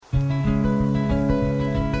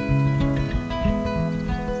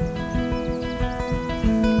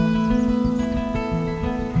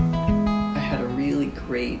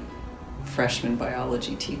freshman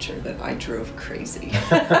biology teacher that I drove crazy.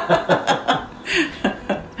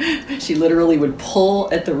 She literally would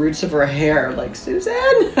pull at the roots of her hair, like, Susan!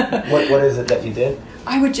 What is it that you did?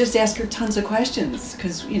 I would just ask her tons of questions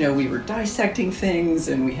because, we were dissecting things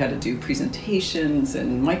and we had to do presentations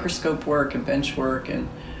and microscope work and bench work, and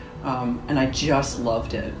I just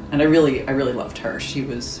loved it. And I really loved her. She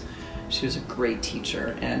was a great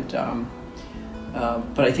teacher, and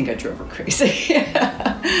but I think I drove her crazy.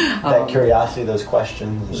 That curiosity, those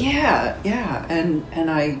questions. Yeah, and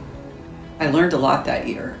I learned a lot that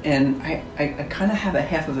year, and I kind of have a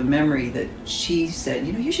half of a memory that she said,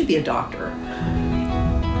 you should be a doctor.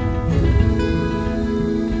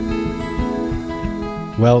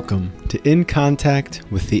 Welcome to In Contact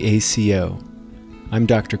with the ACO. I'm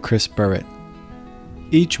Dr. Chris Burrett.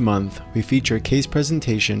 Each month, we feature a case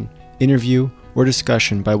presentation, interview, or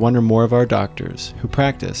discussion by one or more of our doctors who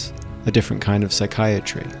practice a different kind of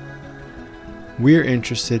psychiatry. We're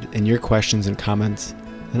interested in your questions and comments,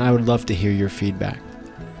 and I would love to hear your feedback.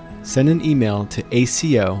 Send an email to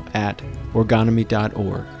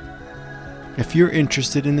aco@orgonomy.org. If you're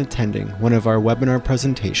interested in attending one of our webinar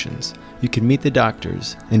presentations, you can meet the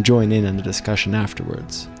doctors and join in on the discussion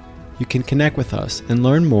afterwards. You can connect with us and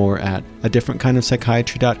learn more at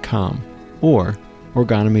adifferentkindofpsychiatry.com or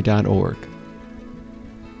orgonomy.org.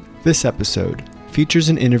 This episode features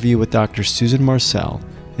an interview with Dr. Susan Marcel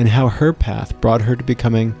and how her path brought her to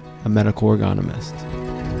becoming a medical orgonomist.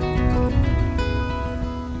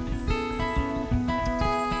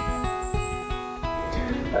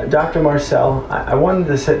 Dr. Marcel, I wanted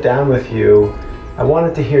to sit down with you. I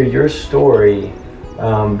wanted to hear your story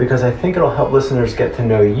because I think it'll help listeners get to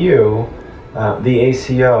know you, the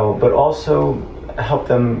ACO, but also help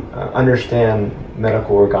them understand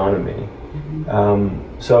medical orgonomy.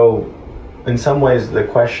 So in some ways the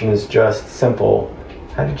question is just simple.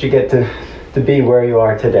 How did you get to be where you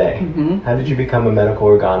are today? Mm-hmm. How did you become a medical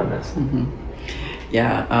ergonomist? Mm-hmm.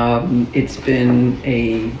 Yeah, it's been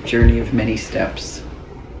a journey of many steps.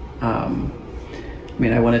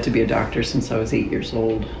 I wanted to be a doctor since I was 8 years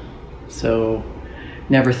old, so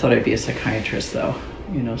never thought I'd be a psychiatrist though,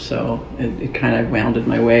 so it kind of wounded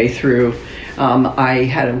my way through. I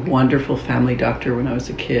had a wonderful family doctor when I was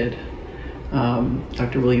a kid,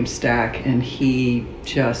 Dr. William Stack, and he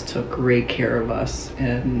just took great care of us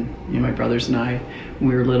and my brothers and I when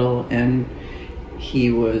we were little, and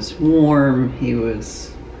he was warm, he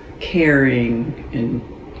was caring, and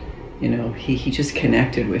he just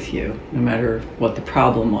connected with you no matter what the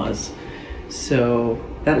problem was. So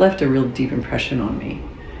that left a real deep impression on me.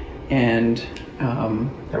 And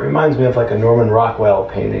that reminds me of like a Norman Rockwell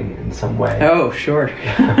painting in some way. Oh, sure.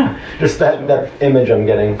 Just that image I'm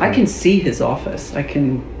getting. I can see his office. I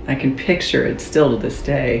can picture it still to this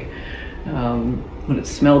day. What it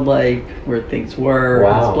smelled like, where things were,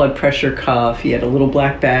 wow. His blood pressure cuff. He had a little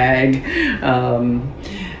black bag.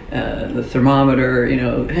 The thermometer,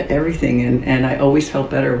 everything, and I always felt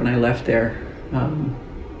better when I left there.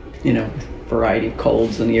 Variety of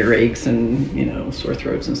colds and earaches and sore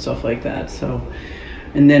throats and stuff like that. So,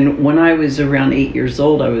 and then when I was around 8 years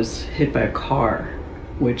old, I was hit by a car,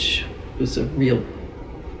 which was a real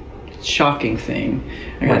shocking thing.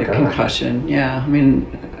 I got a concussion. Yeah,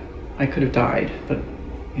 I could have died, but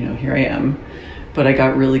here I am. But I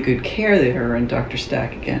got really good care there, and Dr.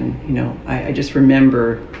 Stack again, I just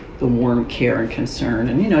remember the warm care and concern.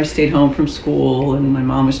 And, I stayed home from school, and my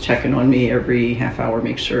mom was checking on me every half hour,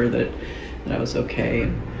 make sure that I was okay.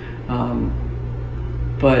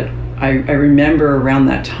 But I remember around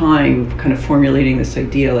that time kind of formulating this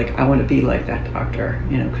idea, like, I want to be like that doctor,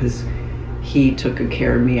 because he took good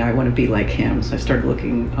care of me. I want to be like him. So I started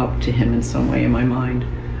looking up to him in some way in my mind.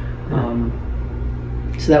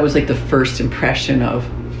 So that was like the first impression of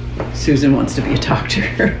Susan wants to be a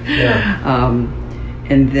doctor. Yeah.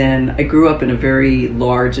 And then I grew up in a very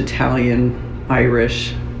large Italian,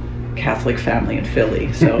 Irish, Catholic family in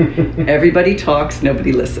Philly. So everybody talks,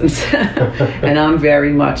 nobody listens. And I'm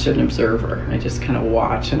very much an observer. I just kind of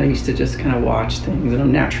watch, and I used to just kind of watch things, and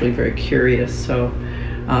I'm naturally very curious. So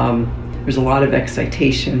there's a lot of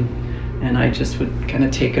excitation, and I just would kind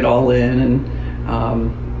of take it all in. And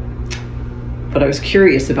but I was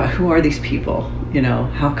curious about, who are these people?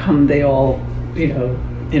 How come they all,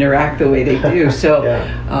 interact the way they do? So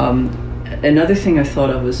another thing I thought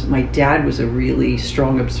of was my dad was a really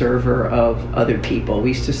strong observer of other people.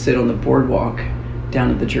 We used to sit on the boardwalk down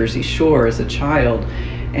at the Jersey Shore as a child,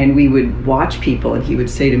 and we would watch people, and he would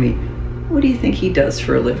say to me, what do you think he does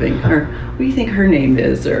for a living? Or what do you think her name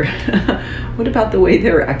is? Or what about the way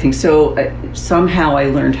they're acting? So somehow I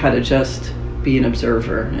learned how to just be an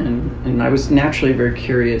observer, and I was naturally very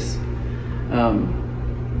curious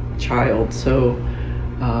child. So,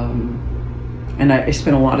 and I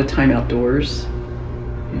spent a lot of time outdoors.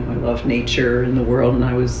 You know, I love nature and the world, and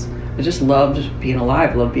I just loved being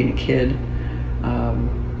alive, loved being a kid,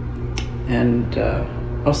 and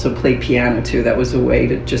also played piano too. That was a way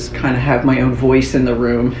to just kind of have my own voice in the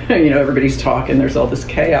room. You know, everybody's talking, there's all this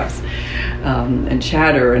chaos and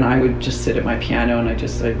chatter, and I would just sit at my piano, and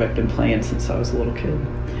I've been playing since I was a little kid.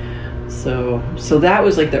 So that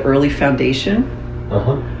was like the early foundation.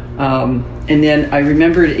 And then I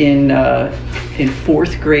remembered in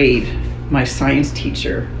fourth grade, my science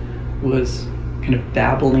teacher was kind of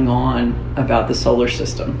babbling on about the solar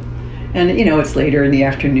system. And, you know, it's later in the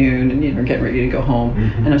afternoon, and, you know, getting ready to go home.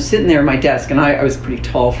 And I'm sitting there at my desk, and I was pretty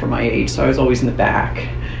tall for my age, so I was always in the back.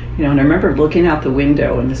 You know, and I remember looking out the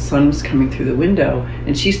window, and the sun was coming through the window,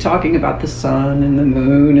 and she's talking about the sun and the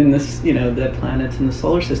moon and this, you know, the planets in the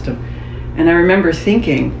solar system. And I remember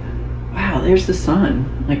thinking, wow, there's the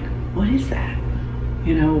sun. Like, what is that?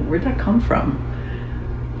 You know, where'd that come from?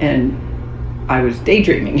 And I was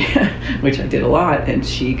daydreaming, which I did a lot, and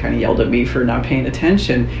she kind of yelled at me for not paying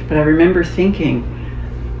attention. But I remember thinking,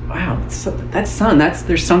 wow, that's sun,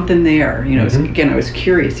 there's something there. You know, again, I was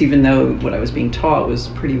curious, even though what I was being taught was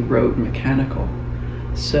pretty rote and mechanical.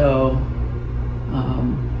 So,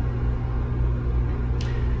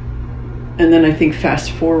 and then I think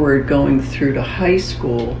fast forward going through to high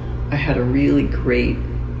school, I had a really great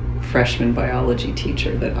freshman biology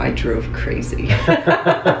teacher that I drove crazy.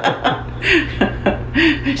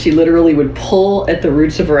 She literally would pull at the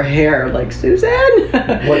roots of her hair, like, Suzanne.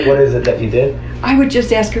 What is it that you did? I would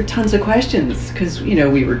just ask her tons of questions, because, you know,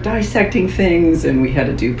 we were dissecting things, and we had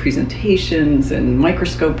to do presentations and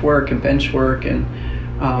microscope work and bench work, and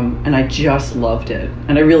I just loved it.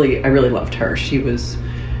 And I really loved her. She was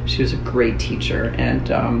a great teacher, and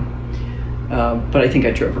but I think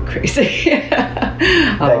I drove her crazy.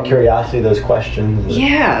 That curiosity, those questions.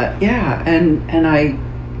 Yeah, and I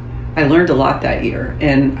learned a lot that year,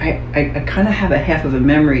 and I kind of have a half of a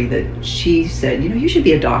memory that she said, you know, you should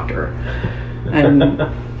be a doctor,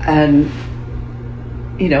 and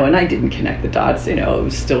you know, and I didn't connect the dots. You know, it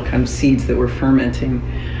was still kind of seeds that were fermenting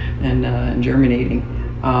and germinating.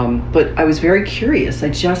 But I was very curious. I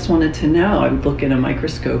just wanted to know. I would look in a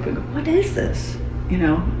microscope and go, what is this? You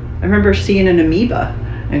know, I remember seeing an amoeba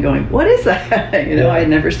and going, what is that? You know, I had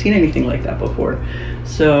never seen anything like that before.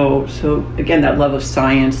 So again, that love of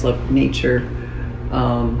science, love of nature.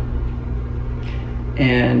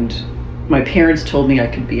 And my parents told me I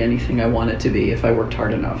could be anything I wanted to be if I worked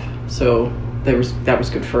hard enough. So that was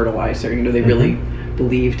good fertilizer. You know, they really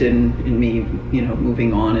believed in me, you know,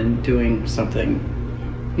 moving on and doing something,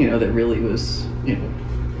 you know, that really was, you know,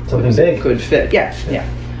 something big, good fit. Yeah.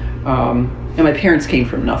 And my parents came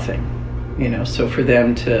from nothing, you know, so for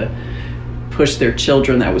them to push their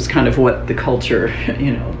children, that was kind of what the culture,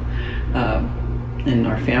 you know, in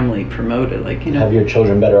our family promoted, like, you know. Have your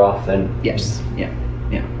children better off than... Yes, yeah.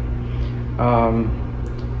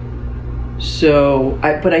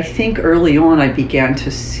 But I think early on I began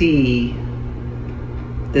to see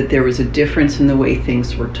that there was a difference in the way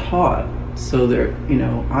things were taught. So there, you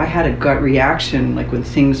know, I had a gut reaction, like when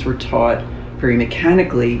things were taught very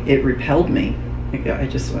mechanically, it repelled me. Like, I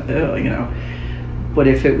just went, oh, you know. But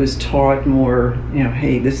if it was taught more, you know,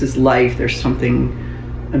 hey, this is life, there's something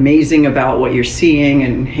amazing about what you're seeing,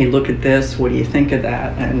 and hey, look at this, what do you think of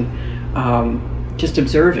that? And just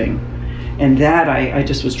observing. And that I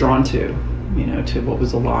just was drawn to, you know, to what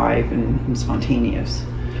was alive and spontaneous.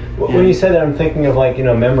 When you said that, I'm thinking of, like, you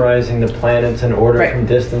know, memorizing the planets in order from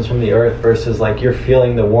distance from the Earth versus, like, you're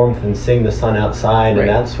feeling the warmth and seeing the sun outside, and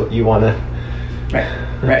that's what you want to...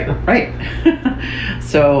 Right.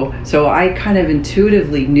 So I kind of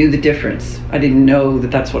intuitively knew the difference. I didn't know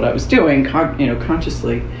that that's what I was doing, you know,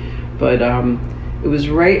 consciously, but it was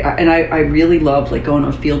right. And I really loved, like, going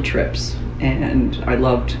on field trips, and I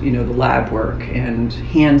loved, you know, the lab work and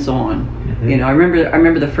hands-on. You know, I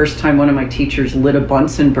remember the first time one of my teachers lit a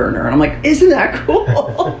Bunsen burner, and I'm like, isn't that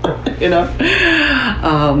cool? You know.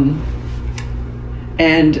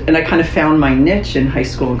 And I kind of found my niche in high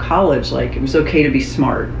school and college. Like, it was okay to be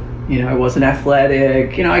smart. You know, I wasn't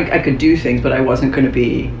athletic. You know, I could do things, but I wasn't going to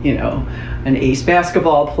be, you know, an ace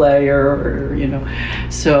basketball player, or, you know.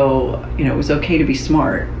 So, you know, it was okay to be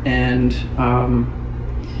smart. And,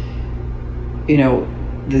 you know,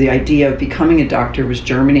 the idea of becoming a doctor was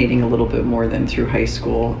germinating a little bit more than through high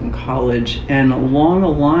school and college. And along the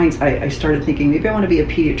lines, I started thinking, maybe I want to be a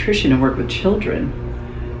pediatrician and work with children.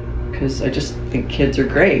 Because I just think kids are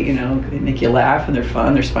great, you know, they make you laugh, and they're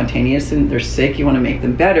fun, they're spontaneous, and they're sick. You want to make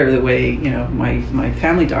them better the way, you know, my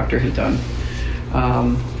family doctor had done.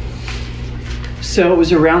 So it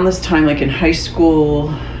was around this time, like in high school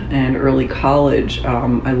and early college,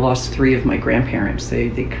 I lost 3 of my grandparents. They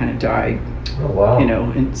kind of died, Oh, wow. you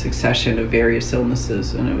know, in succession of various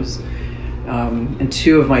illnesses. And it was, and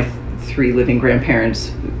 2 of my 3 living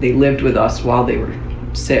grandparents, they lived with us while they were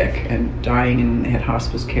sick and dying, and they had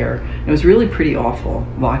hospice care. And it was really pretty awful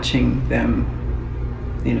watching them,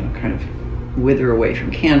 you know, kind of wither away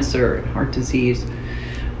from cancer and heart disease.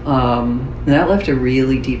 And that left a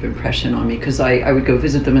really deep impression on me, because I would go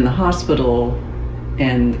visit them in the hospital,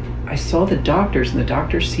 and I saw the doctors, and the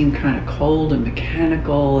doctors seemed kind of cold and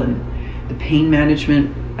mechanical, and the pain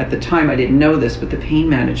management, at the time I didn't know this, but the pain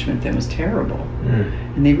management then was terrible.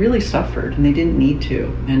 And they really suffered, and they didn't need to,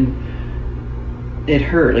 and it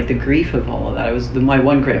hurt, like the grief of all of that. My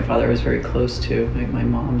one grandfather I was very close to, my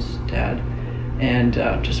mom's dad, and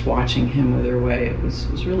just watching him wither away, it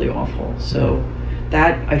was really awful. So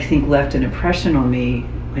that, I think, left an impression on me,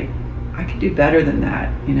 like, I could do better than that,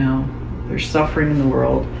 you know. There's suffering in the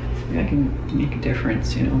world, I can make a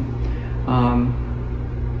difference, you know.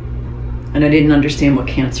 And I didn't understand what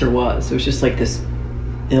cancer was. It was just like this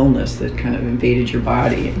illness that kind of invaded your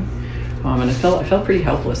body. And I felt pretty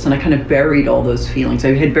helpless, and I kind of buried all those feelings.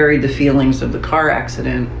 I had buried the feelings of the car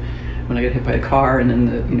accident when I got hit by a car, and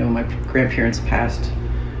then you know, my grandparents passed.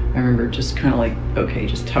 I remember just kind of like, okay,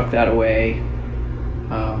 just tuck that away.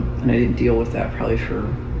 And I didn't deal with that probably for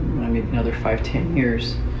maybe another 5-10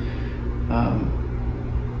 years.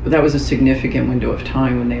 But that was a significant window of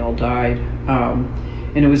time when they all died.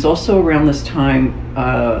 And it was also around this time,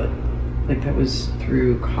 like that was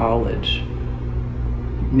through college,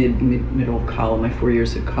 middle of college, my 4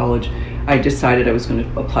 years at college. I decided I was going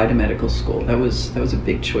to apply to medical school. That was a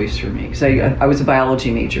big choice for me, because I was a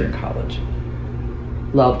biology major in college.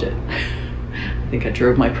 Loved it. I think I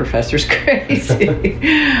drove my professors crazy.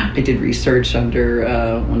 I did research under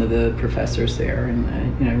one of the professors there, and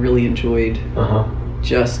I really enjoyed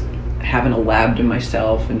just having a lab to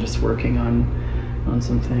myself and just working on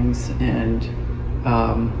some things. And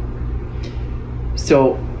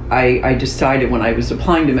so I decided when I was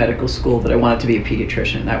applying to medical school that I wanted to be a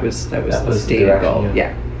pediatrician. That was the stated goal.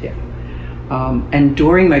 Yeah. And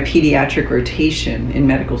during my pediatric rotation in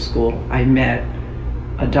medical school, I met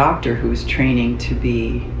a doctor who was training to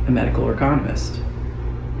be a medical ergonomist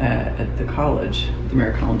at the college, the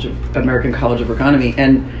American College of Ergonomy,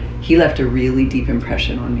 and he left a really deep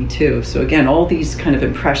impression on me too. So again, all these kind of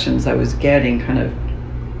impressions I was getting kind of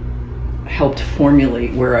helped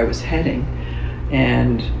formulate where I was heading.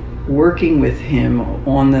 And working with him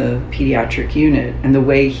on the pediatric unit, and the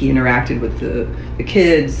way he interacted with the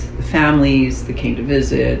kids, the families that came to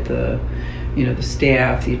visit, the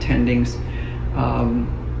staff, the attendings,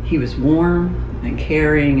 he was warm and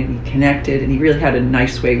caring, and he connected, and he really had a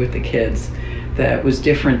nice way with the kids that was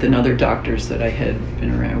different than other doctors that I had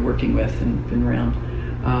been around working with and been around.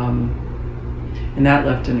 And that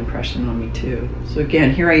left an impression on me too. So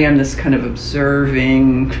again, here I am, this kind of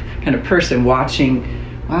observing kind of person watching,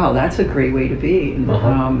 wow, that's a great way to be. And,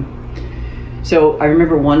 so I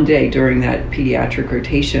remember one day during that pediatric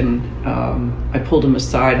rotation, I pulled him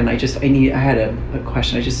aside, and I had a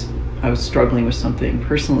question. I was struggling with something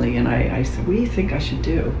personally, and I said, what do you think I should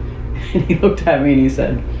do? And he looked at me and he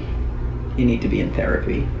said, you need to be in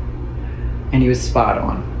therapy. And he was spot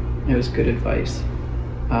on. It was good advice,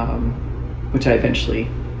 which I eventually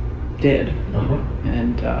did.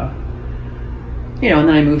 And and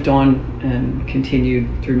then I moved on and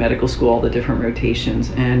continued through medical school, all the different rotations.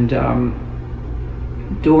 And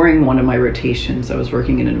during one of my rotations, I was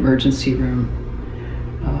working in an emergency room,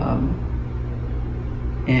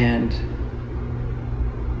 and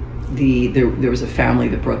there was a family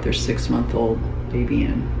that brought their 6-month-old baby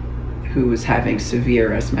in, who was having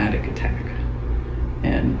severe asthmatic attack,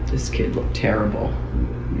 and this kid looked terrible.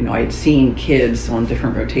 You know, I had seen kids on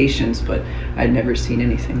different rotations, but I'd never seen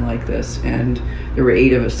anything like this. And there were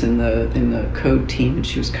 8 of us in the code team, and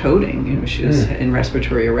she was coding. You know, she was in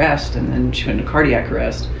respiratory arrest, and then she went into cardiac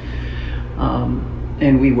arrest.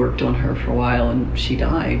 And we worked on her for a while, and she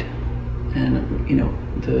died. And you know,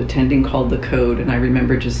 the attending called the code, and I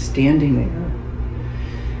remember just standing there,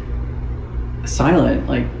 silent,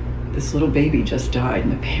 like this little baby just died,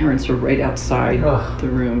 and the parents were right outside the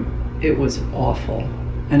room. It was awful.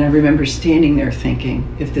 And I remember standing there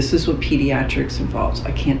thinking, if this is what pediatrics involves,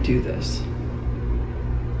 I can't do this.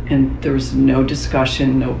 And there was no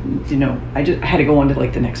discussion, I had to go on to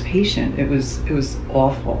like the next patient. It was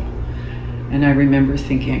awful. And I remember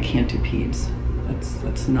thinking, I can't do peds.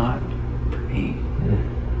 That's not for me.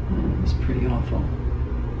 It was pretty awful.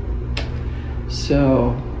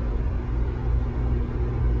 So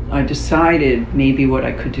I decided maybe what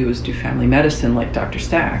I could do is do family medicine like Dr.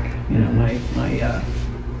 Stack, you know, my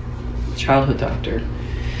childhood doctor.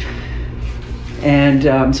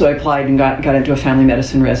 And so I applied and got into a family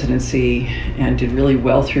medicine residency and did really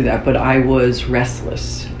well through that, but I was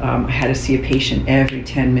restless. I had to see a patient every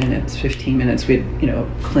 10 minutes, 15 minutes. We had, you know,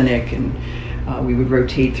 clinic, and we would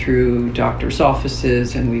rotate through doctors'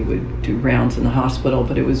 offices and we would do rounds in the hospital,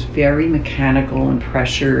 but it was very mechanical and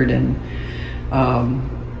pressured. And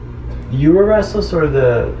you were restless, or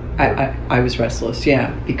I was restless, yeah,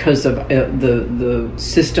 because of the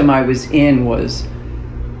system I was in was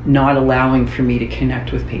not allowing for me to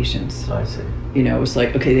connect with patients. I see. You know, it was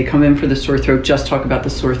like, okay, they come in for the sore throat, just talk about the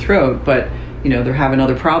sore throat, but you know, they're having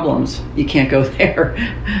other problems. You can't go there.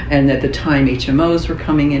 And at the time, HMOs were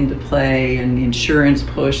coming into play, and the insurance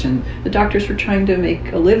push, and the doctors were trying to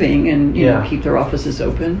make a living and you know, keep their offices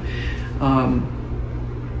open.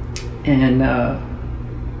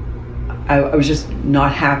 I was just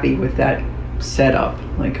not happy with that setup.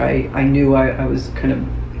 Like I knew I was kind of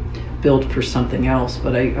built for something else,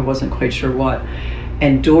 but I wasn't quite sure what.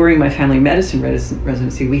 And during my family medicine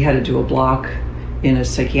residency, we had to do a block in a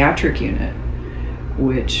psychiatric unit,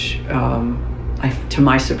 which to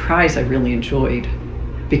my surprise, I really enjoyed,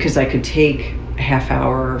 because I could take a half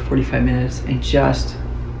hour or 45 minutes and just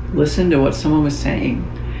listen to what someone was saying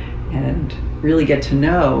and really get to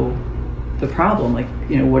know the problem. Like,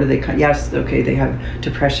 you know, what do they, yes, okay, they have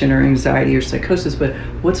depression or anxiety or psychosis, but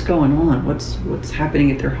what's going on? What's happening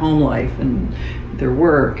at their home life and their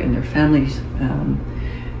work and their families?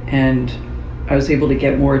 And I was able to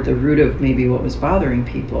get more at the root of maybe what was bothering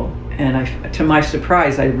people. And to my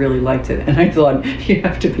surprise, I really liked it. And I thought, you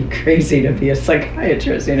have to be crazy to be a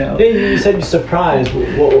psychiatrist, you know? Yeah, you said you're surprised.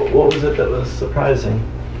 What was it that was surprising?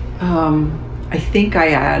 I think I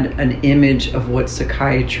had an image of what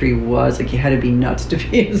psychiatry was. Like, you had to be nuts to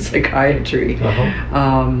be in psychiatry.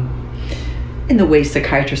 In the way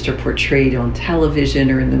psychiatrists are portrayed on television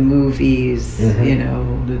or in the movies, you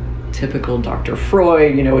know, the typical Dr.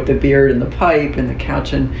 Freud, you know, with the beard and the pipe and the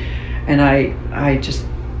couch. And I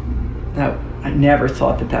never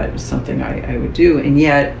thought that was something I would do. And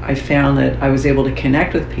yet I found that I was able to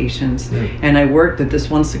connect with patients. And I worked with this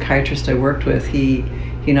one psychiatrist I worked with. He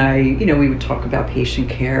and I, you know, we would talk about patient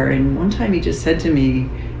care. And one time he just said to me,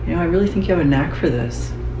 you know, I really think you have a knack for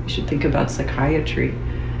this. You should think about psychiatry.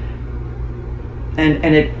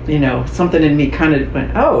 And it, you know, something in me kind of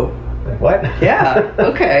went, oh, what? Yeah,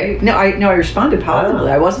 okay. No, I responded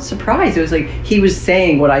positively. I wasn't surprised. It was like he was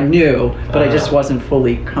saying what I knew, but I just wasn't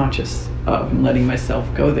fully conscious of and letting myself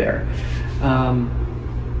go there.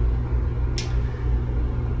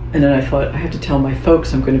 And then I thought, I have to tell my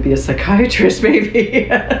folks I'm going to be a psychiatrist, maybe,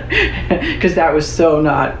 because that was so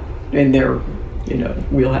not in their, you know,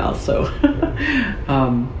 wheelhouse. So,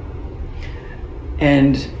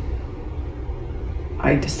 and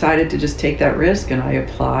I decided to just take that risk, and I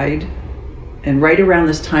applied. And right around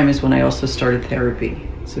this time is when I also started therapy.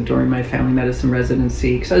 So during my family medicine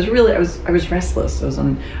residency, because I was restless. I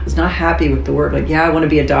was not happy with the work. Like, yeah, I want to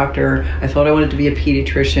be a doctor. I thought I wanted to be a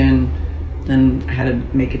pediatrician. Then I had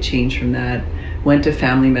to make a change from that. Went to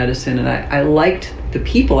family medicine, and I liked the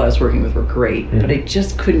people I was working with were great, but I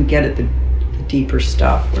just couldn't get at the deeper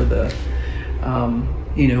stuff, or the,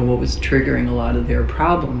 you know, what was triggering a lot of their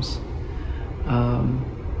problems.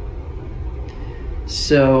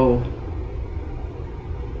 So,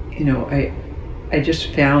 you know, I just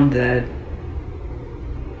found that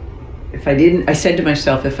I said to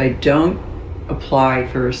myself, if I don't apply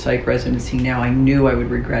for a psych residency now, I knew I would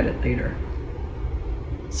regret it later.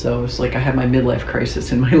 So it's like I had my midlife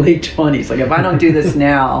crisis in my late 20s. Like, if I don't do this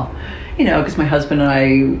now, you know, because my husband and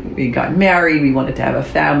I, we got married, we wanted to have a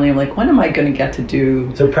family. I'm like, when am I going to get to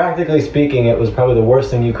do? So practically speaking, it was probably the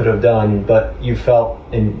worst thing you could have done, but you felt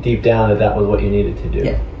deep down that was what you needed to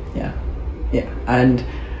do. Yeah.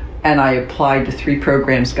 And I applied to 3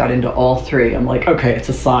 programs, got into all 3. I'm like, okay, it's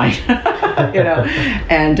a sign, you know.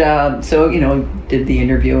 And so, you know, did the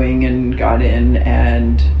interviewing and got in,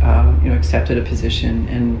 and you know, accepted a position.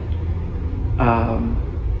 And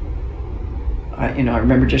I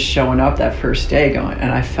remember just showing up that first day,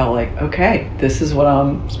 and I felt like, okay, this is what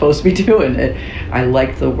I'm supposed to be doing. I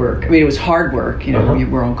liked the work. I mean, it was hard work. You know, you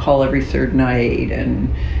were on call every 3rd night,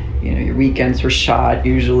 and you know, your weekends were shot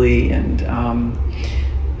usually, and.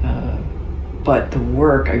 But the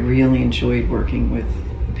work, I really enjoyed working with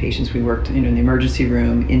patients. We worked, you know, in the emergency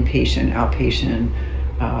room, inpatient, outpatient.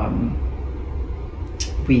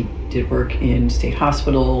 We did work in state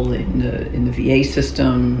hospital, in the VA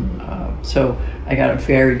system. So I got a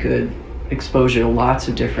very good exposure to lots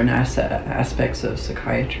of different aspects of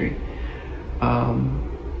psychiatry.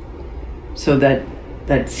 so that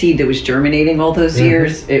seed that was germinating all those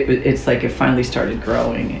years, it's like it finally started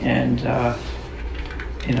growing, and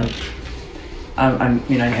you know,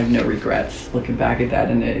 I have no regrets looking back at that.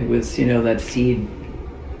 And it was, that seed,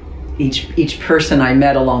 each person I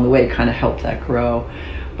met along the way kind of helped that grow.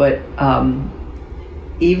 But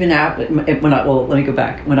even after, let me go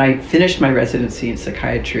back. When I finished my residency in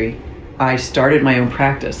psychiatry, I started my own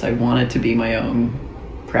practice. I wanted to be my own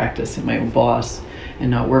practice and my own boss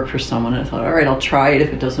and not work for someone. And I thought, all right, I'll try it.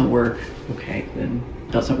 If it doesn't work, okay, then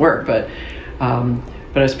it doesn't work. But I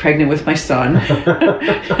was pregnant with my son.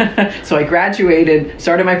 So I graduated,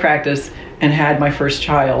 started my practice, and had my first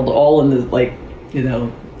child all in the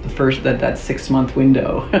first, that 6-month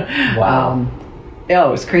window. Wow. Yeah,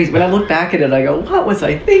 it was crazy. When I look back at it, I go, what was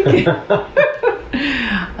I thinking?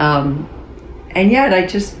 And yet I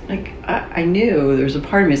just, I knew there was a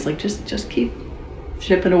part of me, it's like, just keep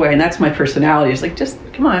chipping away. And that's my personality. It's like, just,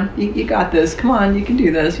 come on, you got this. Come on, you can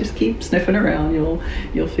do this. Just keep sniffing around.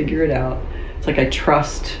 You'll figure it out. It's like I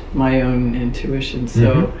trust my own intuition.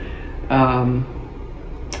 So,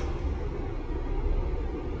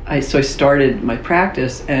 I started my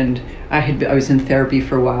practice, and I was in therapy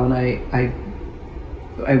for a while, and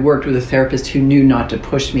I worked with a therapist who knew not to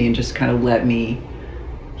push me and just kind of let me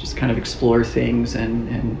just kind of explore things,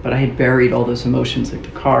 but I had buried all those emotions, like the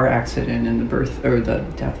car accident and the birth or the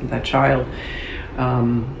death of that child,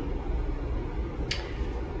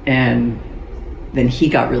 and then he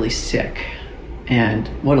got really sick, and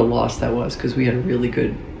what a loss that was, because we had a really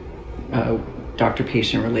good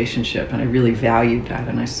doctor-patient relationship, and I really valued that.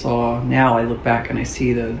 And now I look back and I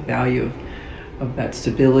see the value of that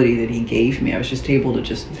stability that he gave me. I was just able to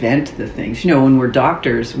just vent the things. When we're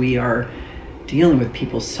doctors, we are dealing with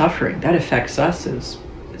people's suffering. That affects us as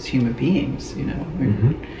human beings.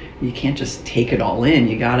 You can't just take it all in.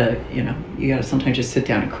 You gotta sometimes just sit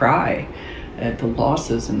down and cry at the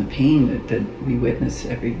losses and the pain that we witness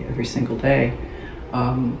every single day.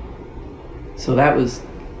 So that was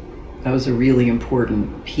a really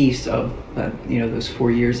important piece of that, those 4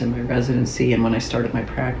 years in my residency and when I started my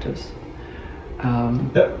practice.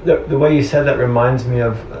 The way you said that reminds me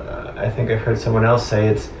of, I think I've heard someone else say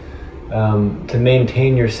it's to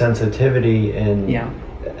maintain your sensitivity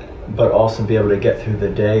but also be able to get through the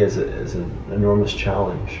day is an enormous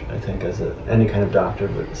challenge, I think, as any kind of doctor,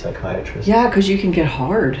 but a psychiatrist. Yeah, because you can get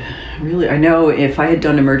hard, really. I know if I had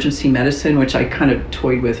done emergency medicine, which I kind of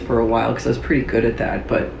toyed with for a while because I was pretty good at that,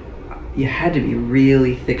 but you had to be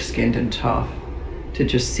really thick-skinned and tough to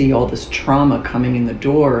just see all this trauma coming in the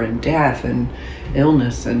door, and death and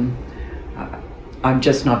illness, and I'm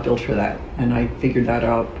just not built for that. And I figured that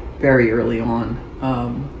out very early on.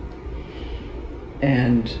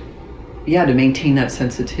 To maintain that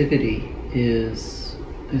sensitivity is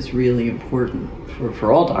really important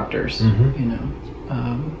for all doctors,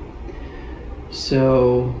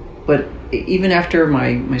 but even after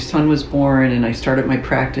my son was born and I started my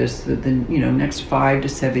practice, the next 5 to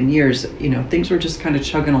 7 years, things were just kind of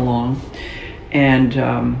chugging along, and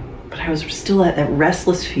but I was still at that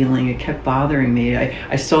restless feeling. It kept bothering me.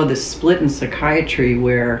 I saw this split in psychiatry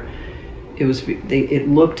where it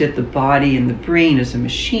looked at the body and the brain as a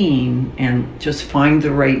machine, and just find the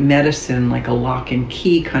right medicine, like a lock and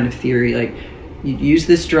key kind of theory, like you use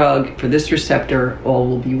this drug for this receptor, all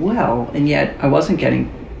will be well. And yet I wasn't getting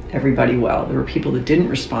everybody well. There were people that didn't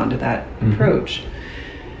respond to that approach.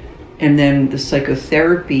 And then the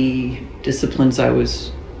psychotherapy disciplines I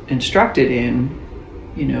was instructed in,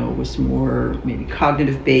 was more maybe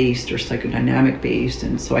cognitive based or psychodynamic based.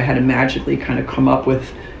 And so I had to magically kind of come up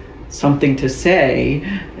with something to say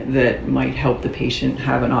that might help the patient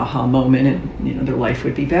have an aha moment, and their life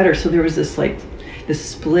would be better. So there was this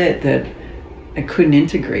split that I couldn't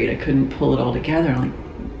integrate. I couldn't pull it all together. I'm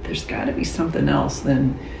like, there's got to be something else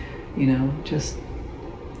than just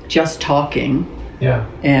talking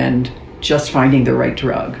and just finding the right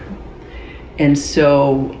drug. And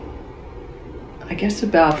so I guess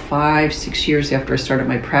about 5-6 years after I started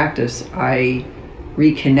my practice, I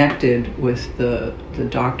reconnected with the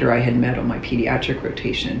doctor I had met on my pediatric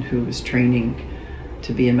rotation, who was training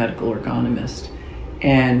to be a medical ergonomist.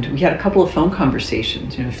 And we had a couple of phone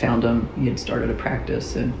conversations. I found him, he had started a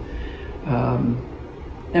practice, and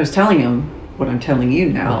I was telling him what I'm telling you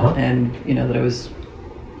now, and that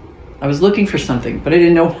I was looking for something, but I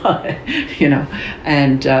didn't know what,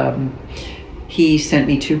 and he sent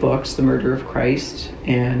me 2 books, The Murder of Christ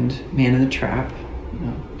and Man in the Trap.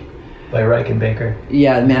 By Reich and Baker?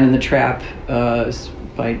 Yeah, Man in the Trap is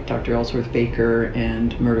by Dr. Ellsworth Baker,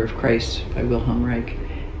 and Murder of Christ by Wilhelm Reich.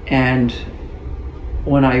 And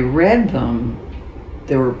when I read them,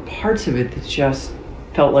 there were parts of it that just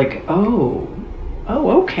felt like, oh,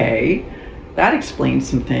 okay, that explains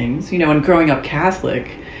some things, and growing up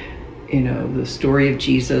Catholic, the story of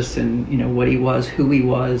Jesus and, what he was, who he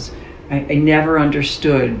was, I never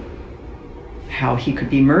understood how he could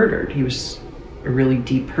be murdered. He was a really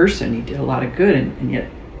deep person. He did a lot of good, and yet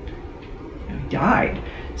he died.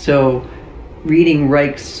 So reading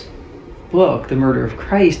Reich's book, The Murder of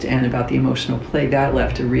Christ, and about the emotional plague, that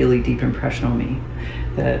left a really deep impression on me,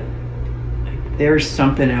 that there's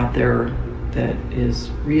something out there that is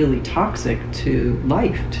really toxic to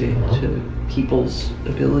life, to people's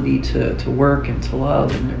ability to work and to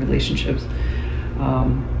love and their relationships.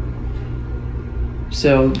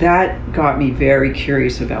 So that got me very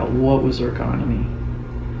curious about what was orgonomy.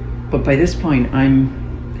 But by this point, I'm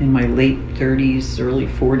in my late 30s, early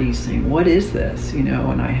 40s, saying, what is this?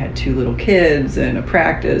 And I had 2 little kids and a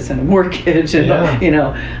practice and a mortgage, and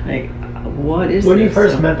like, what is this? When you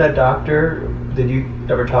first met that doctor, did you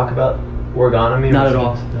ever talk about orgonomy? Not at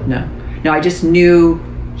all. No, I just knew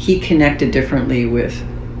he connected differently with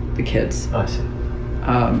the kids. I see.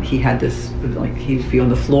 He had this, like, he'd be on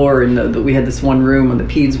the floor, and we had this one room on the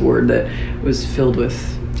peds ward that was filled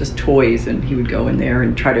with just toys, and he would go in there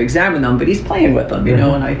and try to examine them, but he's playing with them,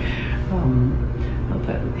 and I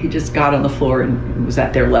he just got on the floor and was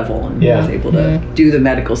at their level, and was able to do the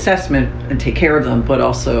medical assessment and take care of them, but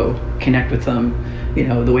also connect with them,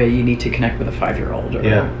 the way you need to connect with a 5-year-old or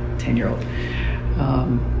a 10-year-old.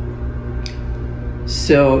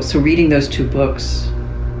 So reading those 2 books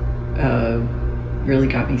really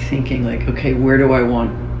got me thinking, like, okay, where do I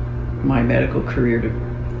want my medical career to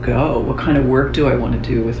go? What kind of work do I want to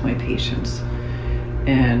do with my patients?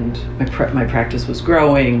 And my practice was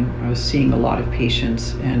growing. I was seeing a lot of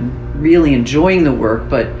patients and really enjoying the work,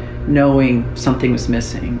 but knowing something was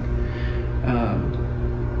missing.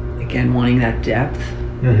 Again, wanting that depth.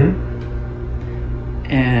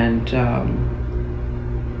 And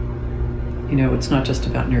it's not just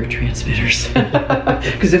about neurotransmitters,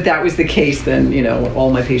 because if that was the case, then all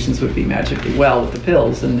my patients would be magically well with the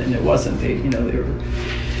pills, and it wasn't. They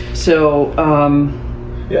were. So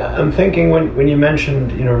I'm thinking when you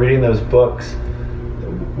mentioned reading those books,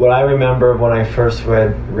 what I remember when I first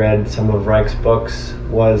read some of Reich's books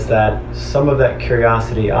was that some of that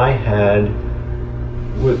curiosity I had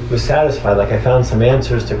was satisfied. Like, I found some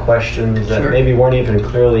answers to questions that maybe weren't even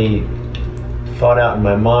clearly thought out in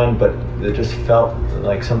my mind, but it just felt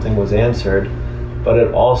like something was answered. But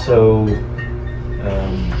it also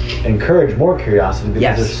encouraged more curiosity,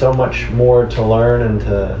 because there's so much more to learn and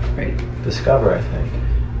to discover, I think.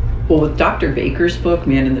 Well, with Dr. Baker's book,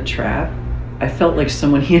 Man in the Trap, I felt like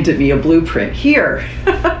someone handed me a blueprint. Here,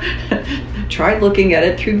 try looking at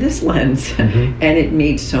it through this lens. And it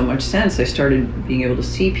made so much sense. I started being able to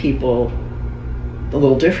see people a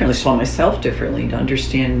little differently, saw myself differently, to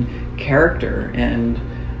understand character and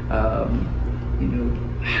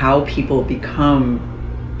how people become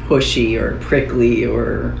pushy or prickly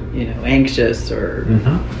or anxious, or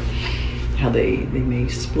how they may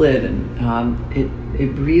split, and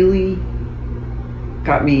it really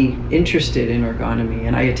got me interested in orgonomy.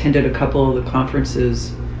 And I attended a couple of the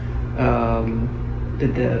conferences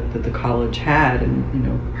that the college had,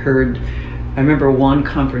 and heard. I remember one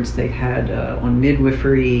conference they had on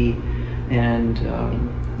midwifery and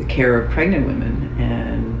the care of pregnant women,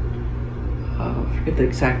 and I forget the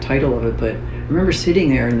exact title of it, but I remember sitting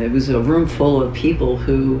there, and it was a room full of people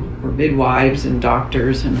who were midwives and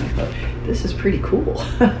doctors, and I thought, this is pretty cool.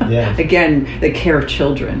 Again, the care of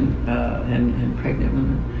children and pregnant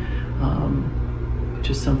women, which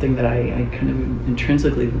is something that I kind of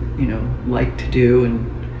intrinsically, like to do, and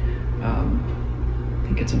I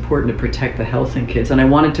think it's important to protect the health in kids. And I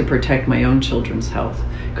wanted to protect my own children's health,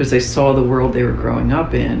 because I saw the world they were growing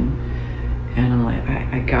up in, and I'm like,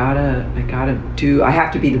 I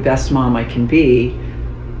have to be the best mom I can be,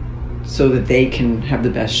 so that they can have the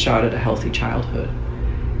best shot at a healthy childhood.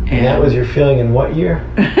 And that was your feeling in what year?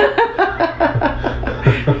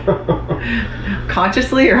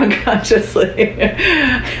 Consciously or unconsciously?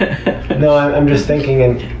 No, I'm just thinking,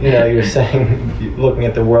 and you're saying, looking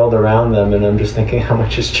at the world around them, and I'm just thinking how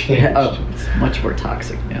much has changed. It's much more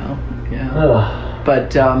toxic now.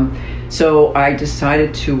 But so I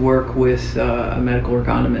decided to work with a medical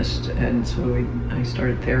orgonomist, and so I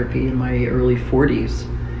started therapy in my early 40s,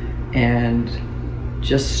 and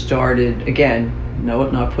just started, again,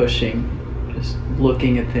 not pushing, just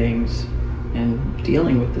looking at things and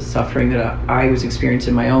dealing with the suffering that I was experiencing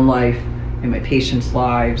in my own life, in my patients'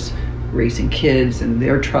 lives, raising kids and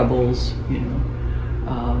their troubles,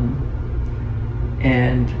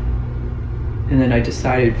 and then I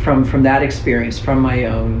decided from that experience, from my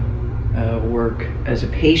own work as a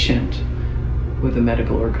patient with a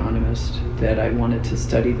medical orgonomist that I wanted to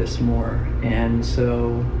study this more. And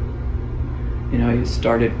so, I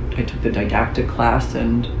took the didactic class,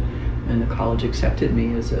 and the college accepted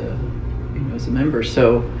me as a member.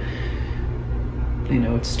 So,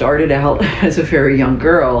 it started out as a very young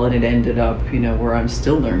girl, and it ended up, where I'm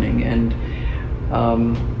still learning. And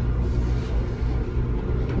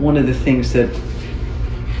one of the things that,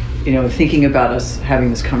 thinking about us having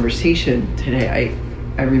this conversation today,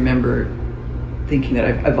 I remember thinking that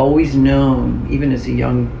I've always known, even as a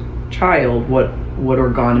young child, what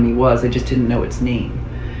orgonomy was. I just didn't know its name.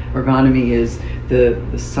 Orgonomy is the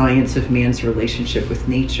science of man's relationship with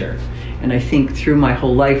nature. And I think through my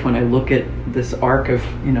whole life, when I look at this arc of,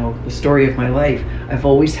 the story of my life, I've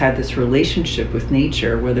always had this relationship with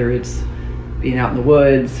nature, whether it's being out in the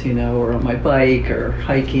woods, or on my bike, or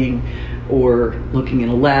hiking, or looking in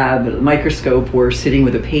a lab at a microscope, or sitting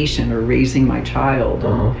with a patient, or raising my child,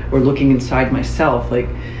 or looking inside myself, like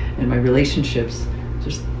in my relationships,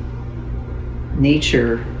 just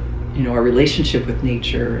nature, our relationship with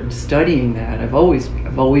nature, and studying that. I've always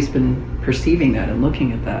been perceiving that and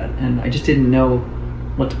looking at that, and I just didn't know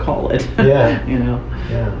what to call it. Yeah.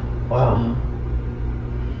 Yeah. Wow.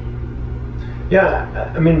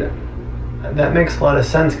 Yeah. I mean, that makes a lot of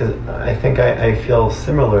sense, because I think I feel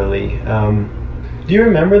similarly. Do you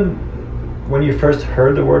remember when you first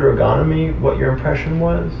heard the word orgonomy, what your impression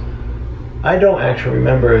was? I don't actually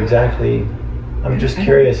remember exactly. I'm just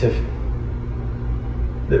curious if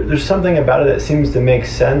there's something about it that seems to make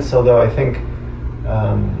sense, although I think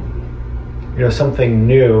something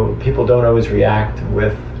new, people don't always react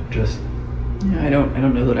with just. Yeah, I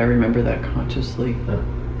don't know that I remember that consciously.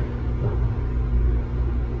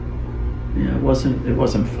 Yeah, it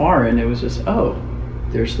wasn't foreign. It was just,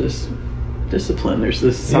 there's this discipline, there's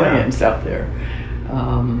this science out there.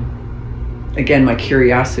 Again, my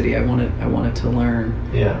curiosity, I wanted to learn.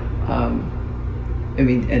 Yeah.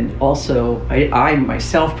 And also, I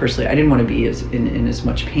myself personally, I didn't want to be in as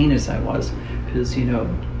much pain as I was, because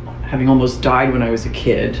having almost died when I was a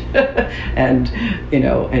kid, and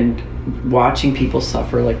watching people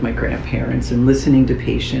suffer, like my grandparents, and listening to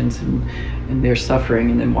patients and their suffering,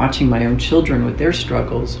 and then watching my own children with their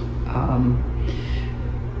struggles.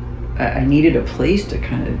 I needed a place to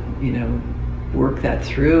kind of work that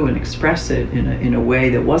through and express it in a way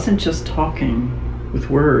that wasn't just talking with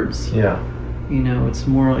words. Yeah. It's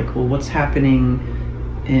more like, well, what's happening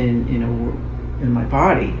in my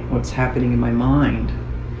body? What's happening in my mind?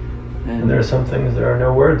 And there are some things there are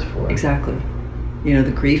no words for. Exactly.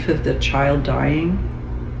 The grief of the child dying,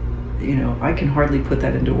 I can hardly put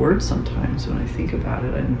that into words sometimes when I think about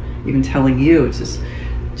it. And even telling you, it's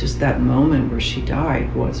just that moment where she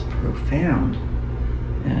died was profound.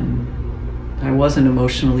 And I wasn't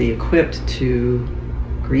emotionally equipped to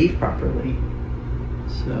grieve properly.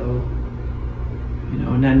 So,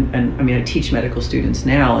 I teach medical students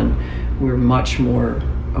now, and we're much more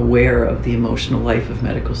aware of the emotional life of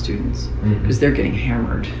medical students, because they're getting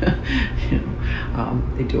hammered.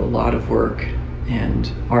 They do a lot of work,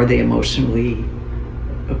 and are they emotionally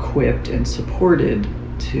equipped and supported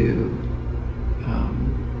to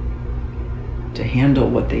handle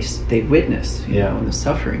what they witness, and the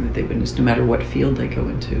suffering that they witness, no matter what field they go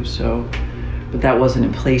into. So, but that wasn't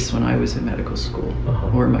in place when I was in medical school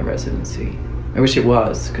or in my residency. I wish it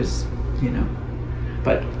was, because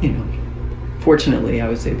but fortunately, I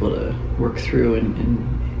was able to work through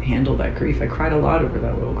and handle that grief. I cried a lot over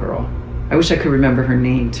that little girl. I wish I could remember her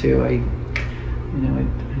name too. I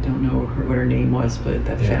don't know what her name was, but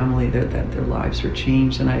that family, that their lives were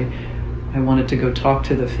changed, and I wanted to go talk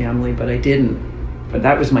to the family, but I didn't. But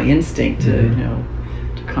that was my instinct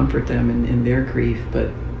to comfort them in their grief, but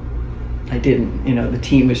I didn't. The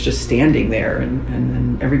team was just standing there, and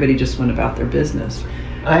then everybody just went about their business.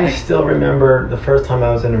 I still remember the first time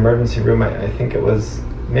I was in an emergency room. I think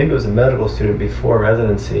maybe it was a medical student before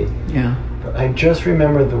residency. Yeah. But I just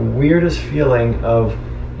remember the weirdest feeling of,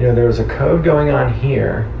 there was a code going on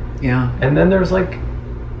here. Yeah. And then there was like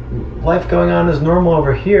life going on as normal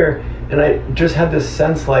over here. And I just had this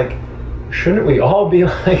sense like, shouldn't we all be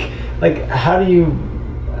like how do you,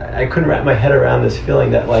 I couldn't wrap my head around this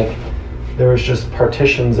feeling that like there was just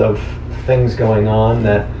partitions of things going on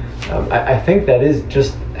that I think that is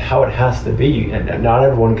just how it has to be, and not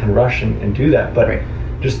everyone can rush and do that, but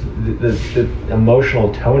just the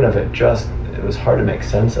emotional tone of it, it was hard to make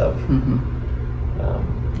sense of. I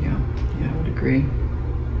would agree.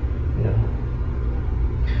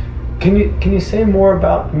 Can you say more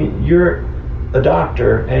about, you're a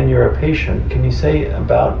doctor and you're a patient, can you say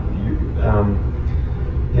about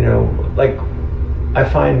like I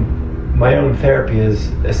find my own therapy is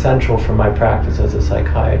essential for my practice as a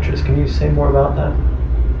psychiatrist. Can you say more about that?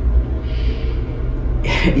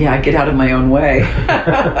 Yeah, I get out of my own way.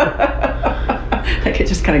 I could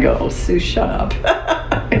just kind of go, "Oh, Sue, shut up."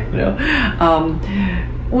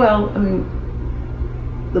 Well, I mean,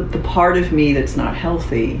 the part of me that's not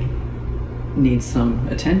healthy needs some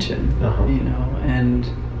attention, and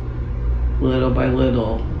little by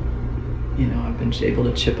little, I've been able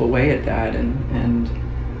to chip away at that, and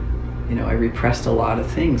I repressed a lot of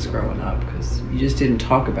things growing up because you just didn't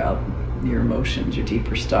talk about your emotions, your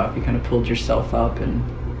deeper stuff. You kind of pulled yourself up and,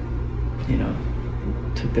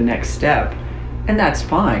 took the next step. And that's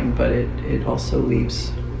fine, but it also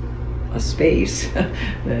leaves a space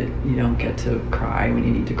that you don't get to cry when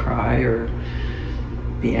you need to cry or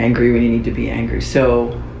be angry when you need to be angry.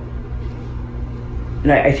 So,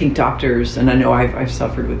 and I think doctors, and I know I've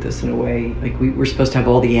suffered with this in a way, like we're supposed to have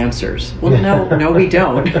all the answers. Well, no, we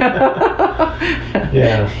don't.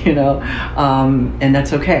 Yeah. And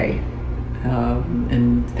that's okay.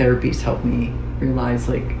 And therapies helped me realize,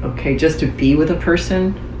 like, okay, just to be with a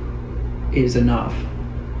person is enough.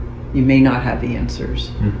 You may not have the answers.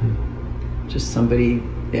 Mm-hmm. Just somebody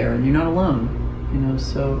there, and you're not alone.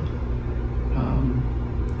 So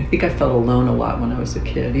I think I felt alone a lot when I was a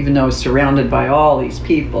kid, even though I was surrounded by all these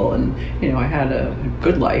people, and I had a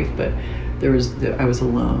good life, but I was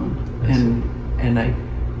alone, and I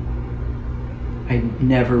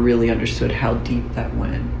never really understood how deep that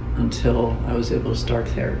went until I was able to start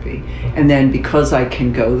therapy. And then because I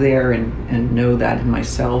can go there and know that in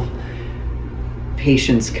myself,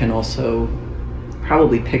 patients can also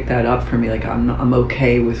probably pick that up for me. Like I'm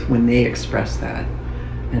okay with when they express that,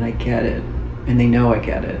 and I get it, and they know I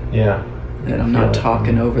get it. Yeah. That I'm not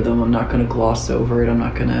talking over them. I'm not going to gloss over it. I'm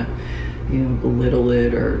not going to, belittle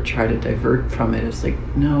it or try to divert from it. It's like,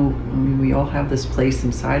 no. I mean, we all have this place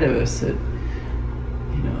inside of us that,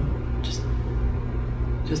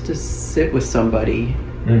 just to sit with somebody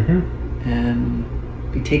and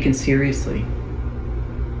be taken seriously.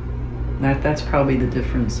 That's probably the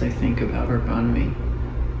difference, I think, about Orgonomy.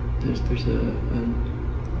 There's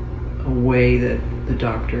a way that the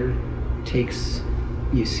doctor takes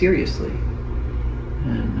you seriously,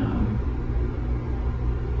 and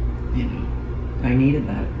I needed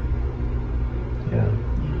that. Yeah.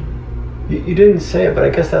 You didn't say it, but I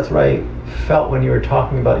guess that's what I felt when you were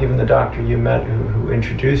talking about even the doctor you met who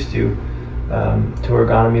introduced you to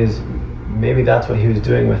Orgonomy. Is maybe that's what he was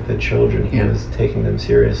doing with the children. He was taking them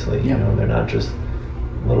seriously. They're not just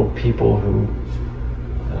little people who...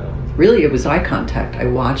 Really, it was eye contact. I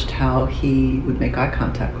watched how he would make eye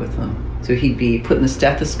contact with them. So he'd be putting the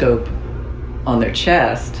stethoscope on their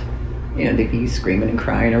chest. They'd be screaming and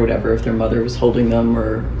crying or whatever if their mother was holding them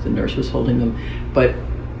or the nurse was holding them. But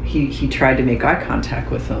he tried to make eye contact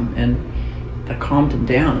with them, and that calmed him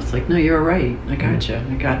down. It's like, no, you're all right. I got you.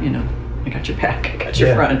 I got your back. I got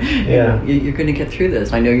your front. Yeah. You're going to get through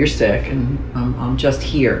this. I know you're sick, and I'm just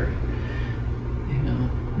here.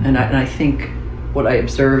 And I think what I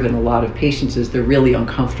observe in a lot of patients is they're really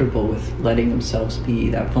uncomfortable with letting themselves be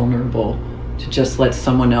that vulnerable, to just let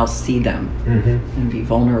someone else see them and be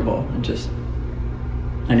vulnerable. And just,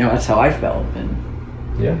 I know that's how I felt, and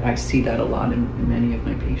I see that a lot in many of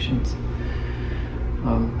my patients.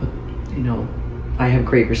 But I have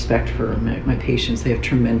great respect for my patients. They have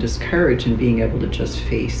tremendous courage in being able to just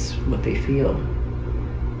face what they feel.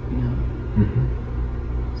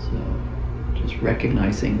 So just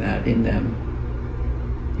recognizing that in them.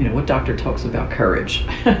 What doctor talks about courage?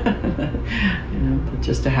 But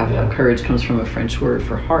just to have courage comes from a French word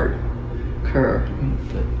for heart, cœur.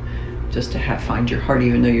 Just to find your heart,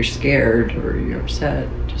 even though you're scared or you're upset,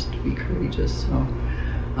 just to be courageous. So,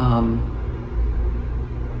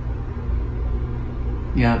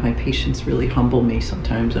 my patients really humble me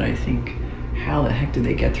sometimes, and I think, how the heck do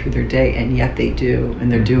they get through their day? And yet they do,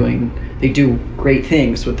 and they do great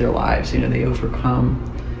things with their lives. They overcome.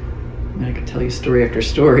 I could tell you story after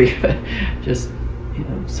story, but just,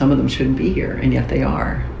 some of them shouldn't be here, and yet they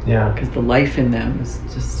are. Yeah. Because the life in them is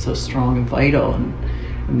just so strong and vital, and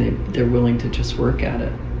they're willing to just work at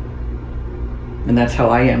it. And that's how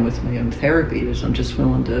I am with my own therapy. Is I'm just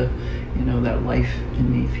willing to, that life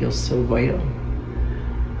in me feels so vital.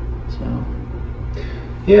 So.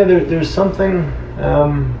 Yeah, there's something, I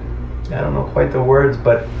don't know quite the words,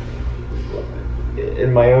 but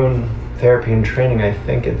in my own therapy and training, I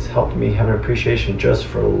think it's helped me have an appreciation just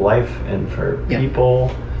for life and for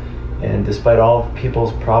people. And despite all of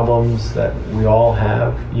people's problems that we all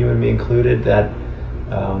have, you and me included, that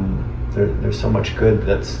there's so much good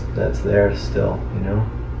that's there still,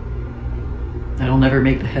 That'll never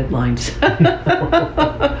make the headlines.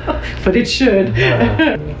 But it should.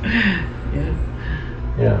 Yeah.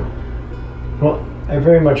 Yeah. Well, I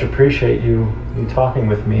very much appreciate you talking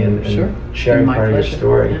with me and sharing part of your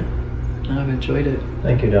story. Yeah. I've enjoyed it.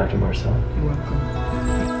 Thank you, Dr. Marcel. You're welcome.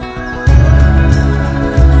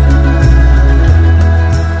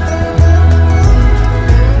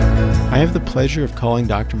 I have the pleasure of calling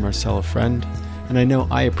Dr. Marcel a friend, and I know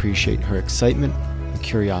I appreciate her excitement and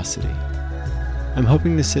curiosity. I'm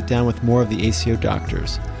hoping to sit down with more of the ACO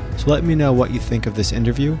doctors, so let me know what you think of this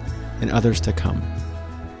interview and others to come.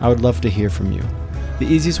 I would love to hear from you. The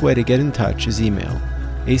easiest way to get in touch is email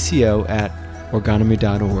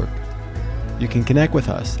aco@orgonomy.org. You can connect with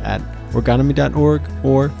us at orgonomy.org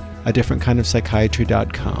or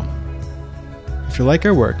adifferentkindofpsychiatry.com. If you like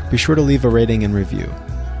our work, be sure to leave a rating and review.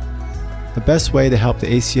 The best way to help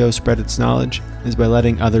the ACO spread its knowledge is by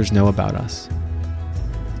letting others know about us.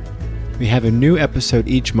 We have a new episode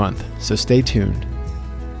each month, so stay tuned.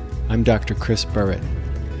 I'm Dr. Chris Burrett.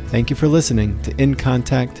 Thank you for listening to In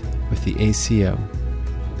Contact with the ACO.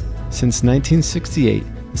 Since 1968,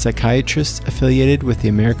 the psychiatrists affiliated with the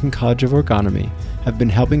American College of Orgonomy have been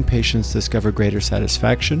helping patients discover greater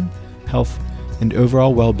satisfaction, health, and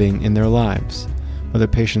overall well-being in their lives, whether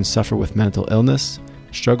patients suffer with mental illness,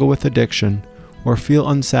 struggle with addiction, or feel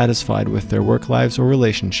unsatisfied with their work lives or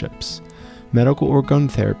relationships. Medical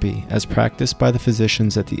orgone therapy, as practiced by the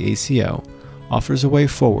physicians at the ACO, offers a way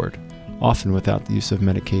forward, often without the use of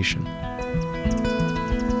medication.